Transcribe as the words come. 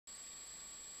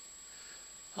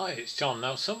Hi, it's John.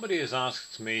 Now somebody has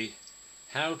asked me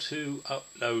how to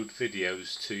upload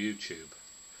videos to YouTube.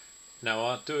 Now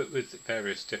I'll do it with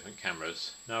various different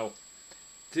cameras. Now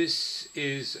this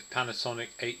is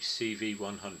Panasonic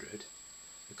HC-V100,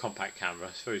 a compact camera.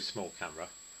 It's a very small camera,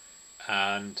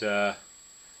 and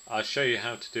I'll show you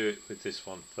how to do it with this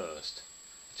one first.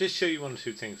 I'll just show you one or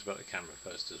two things about the camera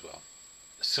first as well.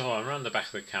 So I'm around the back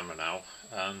of the camera now,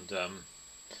 and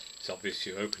it's obvious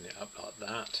you open it up like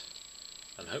that.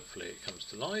 And hopefully it comes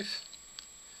to life.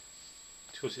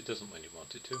 Of course it doesn't when you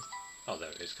want it to. Oh, there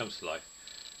it is, comes to life.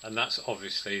 And that's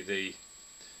obviously the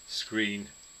screen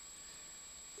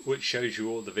which shows you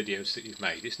all the videos that you've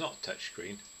made. It's not a touch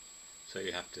screen, so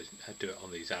you have to do it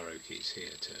on these arrow keys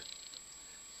here to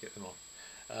get them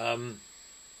on.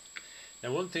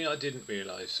 Now one thing I didn't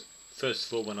realise, first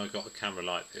of all, when I got a camera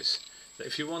like this, that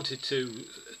if you wanted to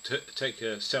take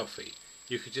a selfie,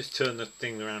 you could just turn the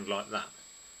thing around like that,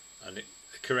 and it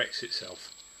corrects itself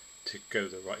to go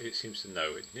the right. It seems to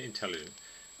know. It's intelligent.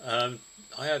 I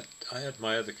had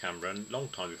my other camera, and a long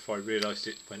time before I realised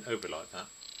it went over like that.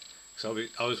 So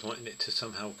I was wanting it to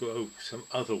somehow go some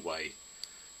other way.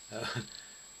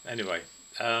 Anyway,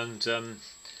 and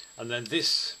then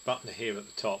this button here at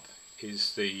the top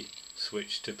is the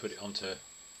switch to put it onto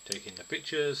taking the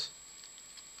pictures.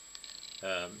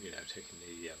 Taking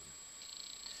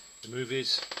the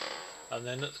movies, and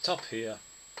then at the top here.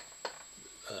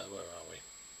 Where are we?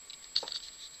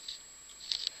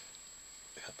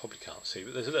 I probably can't see,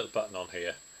 but there's a little button on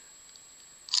here,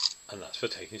 and that's for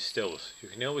taking stills. You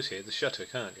can always hear the shutter,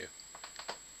 can't you?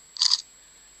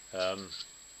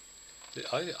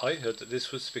 I heard that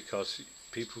this was because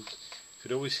people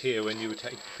could always hear when you were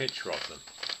taking a picture of them,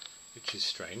 which is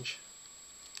strange.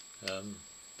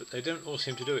 But they don't all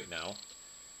seem to do it now.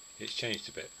 It's changed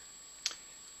a bit.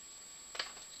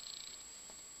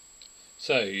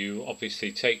 So you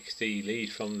obviously take the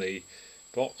lead from the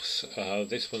box.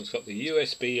 This one's got the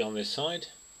USB on this side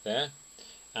there,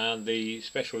 and the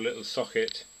special little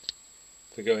socket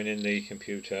for going in the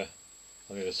computer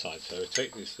on the other side. So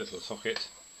take this little socket,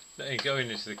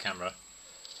 going into the camera,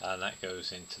 and that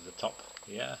goes into the top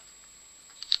here.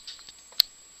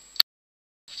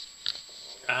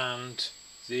 And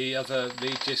the other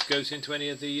lead just goes into any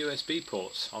of the USB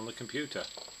ports on the computer,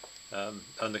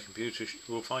 and the computer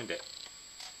will find it.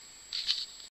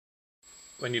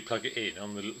 When you plug it in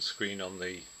on the little screen on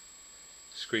the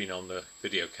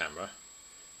video camera,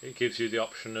 it gives you the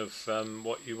option of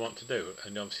what you want to do,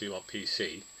 and obviously you want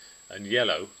PC, and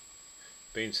yellow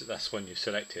means that that's one you've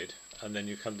selected, and then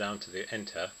you come down to the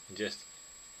enter and just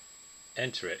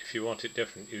enter it. If you want it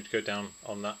different, you'd go down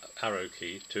on that arrow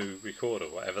key to record,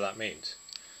 or whatever that means.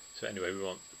 So anyway, we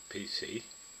want PC,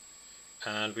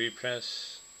 and we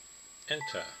press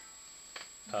enter,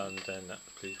 and then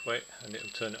please wait, and it'll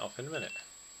turn it off in a minute.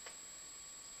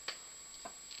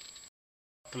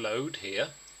 Upload here.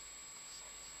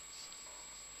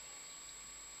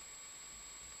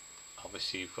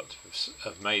 Obviously you've got to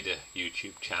have made a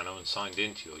YouTube channel and signed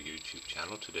into your YouTube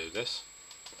channel to do this,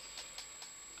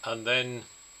 and then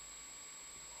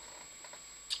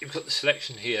you've got the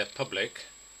selection here: public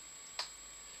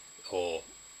or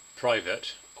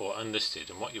private or unlisted,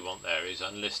 and what you want there is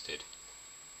unlisted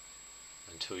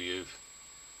until you've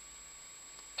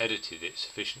edited it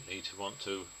sufficiently to want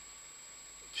to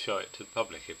show it to the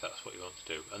public, if that's what you want to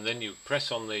do. And then you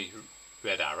press on the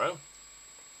red arrow,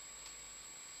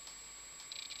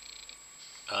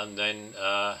 and then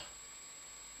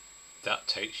that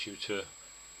takes you to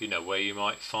where you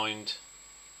might find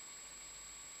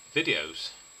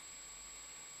videos.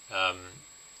 Now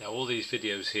all these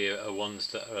videos here are ones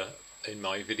that are in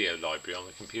my video library on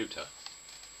the computer.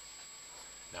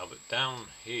 Now but down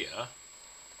here,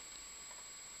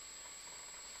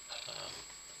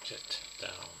 just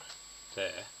down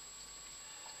there,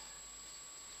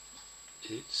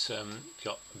 it's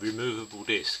got removable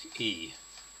disk E.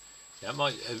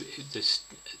 Now the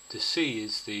C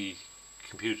is the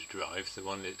computer drive, the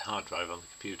one, the hard drive on the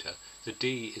computer. The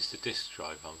D is the disk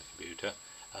drive on the computer,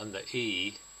 and the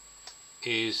E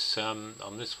is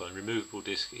on this one, removable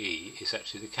disk E, is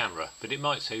actually the camera, but it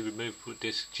might say removable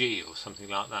disk G or something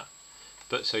like that.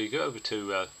 But so you go over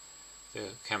to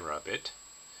the camera bit,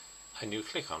 and you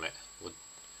click on it, or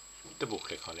double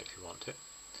click on it if you want it.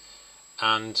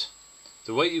 And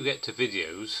the way you get to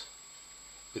videos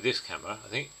with this camera, I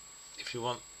think if you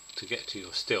want to get to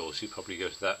your stills, you probably go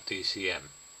to that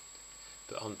DCM.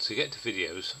 But to get to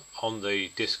videos on the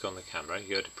disc on the camera,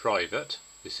 you go to private.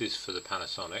 This is for the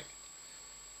Panasonic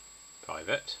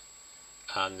private,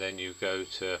 and then you go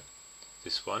to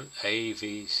this one,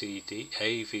 AVCHD,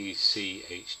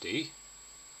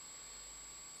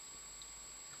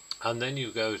 and then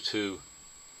you go to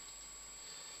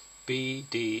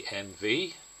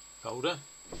BDMV folder,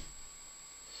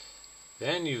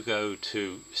 then you go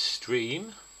to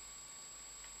Stream,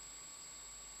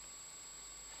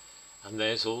 and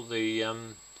there's all the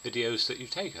videos that you've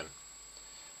taken. And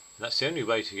that's the only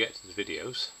way to get to the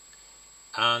videos,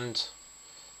 and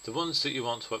the ones that you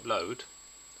want to upload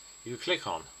you click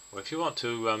on. Well, if you want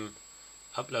to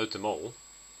upload them all,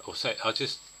 or say, I'll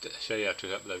just show you how to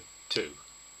upload two.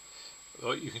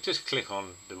 Or you can just click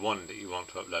on the one that you want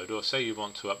to upload, or say you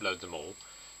want to upload them all,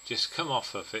 just come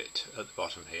off of it at the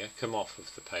bottom here, come off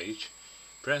of the page,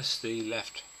 press the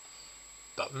left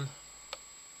button,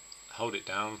 hold it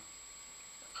down.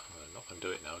 I'm not going to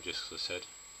do it now just as I said.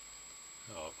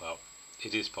 Oh well,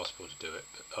 it is possible to do it,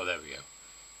 but oh, there we go.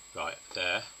 Right,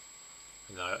 there.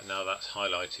 Now that's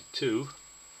highlighted too,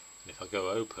 and if I go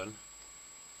open,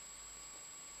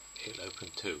 it'll open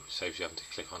too. Saves you having to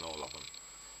click on all of them.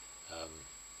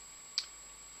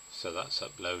 So that's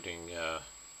uploading,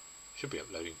 should be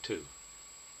uploading two.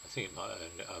 I think it might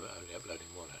only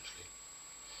uploading one actually.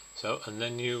 So, and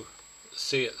then you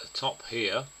see at the top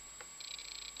here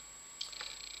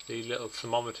the little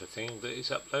thermometer thing that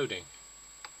is uploading,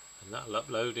 and that'll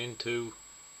upload into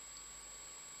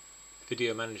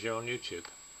Video Manager on YouTube.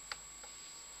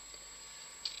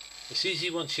 It's easy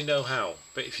once you know how,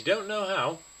 but if you don't know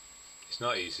how, it's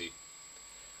not easy.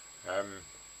 I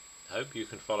hope you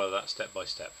can follow that step by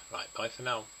step. Right, bye for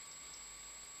now.